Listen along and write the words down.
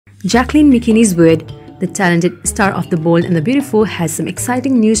Jacqueline MacInnes Wood, the talented star of The Bold and the Beautiful, has some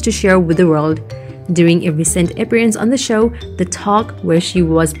exciting news to share with the world. During a recent appearance on the show, The Talk, where she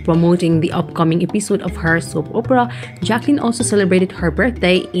was promoting the upcoming episode of her soap opera, Jacqueline also celebrated her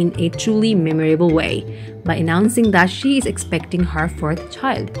birthday in a truly memorable way by announcing that she is expecting her fourth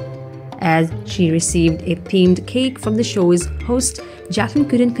child. As she received a themed cake from the show's host, Jacqueline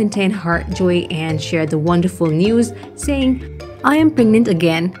couldn't contain her joy and shared the wonderful news, saying, "I am pregnant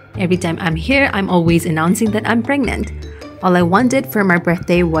again. Every time I'm here, I'm always announcing that I'm pregnant. All I wanted for my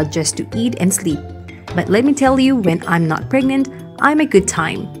birthday was just to eat and sleep. But let me tell you, when I'm not pregnant, I'm a good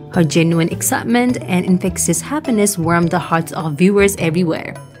time." Her genuine excitement and infectious happiness warmed the hearts of viewers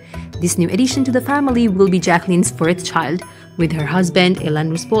everywhere. This new addition to the family will be Jacqueline's fourth child with her husband,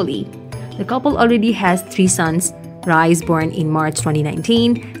 Elan Ruspoli. The couple already has 3 sons: Rice, born in March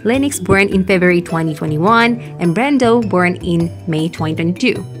 2019, Lennox, born in February 2021, and Brando, born in May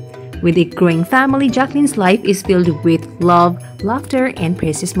 2022. With a growing family, Jacqueline's life is filled with love, laughter, and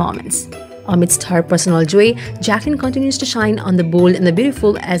precious moments. Amidst her personal joy, Jacqueline continues to shine on The Bold and the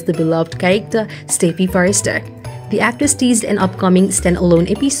Beautiful as the beloved character Steffi Forrester. The actress teased an upcoming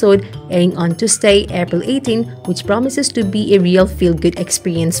standalone episode airing on Tuesday, April 18, which promises to be a real feel-good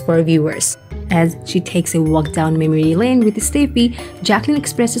experience for viewers. As she takes a walk down memory lane with Steffi, Jacqueline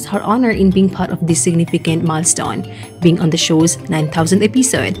expresses her honor in being part of this significant milestone, being on the show's 9,000th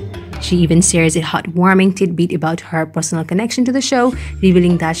episode. She even shares a heartwarming tidbit about her personal connection to the show,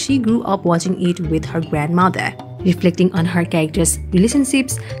 revealing that she grew up watching it with her grandmother. Reflecting on her characters'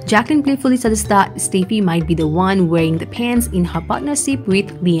 relationships, Jacqueline playfully suggests that Steffi might be the one wearing the pants in her partnership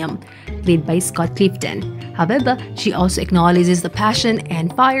with Liam, played by Scott Clifton. However, she also acknowledges the passion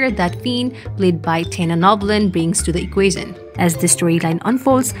and fire that Finn, played by Tana Novlan, brings to the equation. As the storyline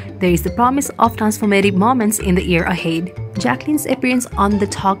unfolds, there is the promise of transformative moments in the year ahead. Jacqueline's appearance on The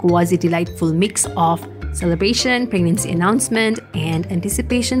Talk was a delightful mix of celebration, pregnancy announcement, and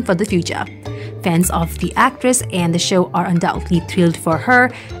anticipation for the future. Fans of the actress and the show are undoubtedly thrilled for her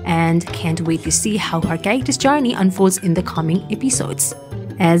and can't wait to see how her character's journey unfolds in the coming episodes.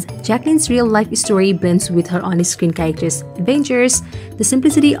 As Jacqueline's real-life story blends with her on-screen character's adventures, the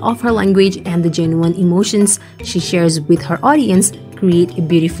simplicity of her language and the genuine emotions she shares with her audience create a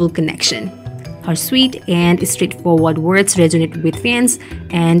beautiful connection. Her sweet and straightforward words resonate with fans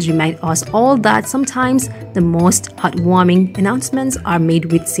and remind us all that sometimes the most heartwarming announcements are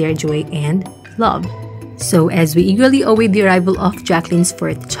made with sheer joy and love. So as we eagerly await the arrival of Jacqueline's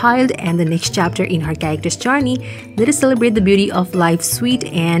fourth child and the next chapter in her character's journey, let us celebrate the beauty of life's sweet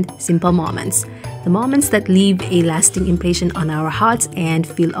and simple moments. The moments that leave a lasting impression on our hearts and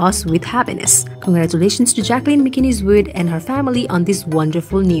fill us with happiness. Congratulations to Jacqueline MacInnes Wood and her family on this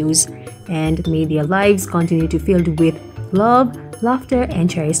wonderful news. And may their lives continue to be filled with love, laughter, and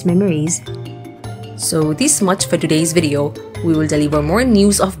cherished memories. So this much for today's video. We will deliver more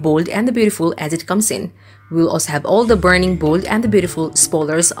news of Bold and the Beautiful as it comes in. We will also have all the burning Bold and the Beautiful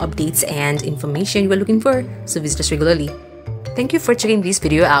spoilers, updates, and information you are looking for, so visit us regularly. Thank you for checking this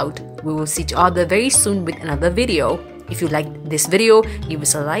video out. We will see each other very soon with another video. If you liked this video, give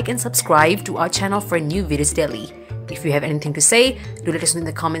us a like and subscribe to our channel for new videos daily. If you have anything to say, do let us know in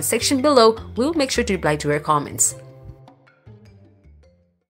the comment section below. We will make sure to reply to your comments.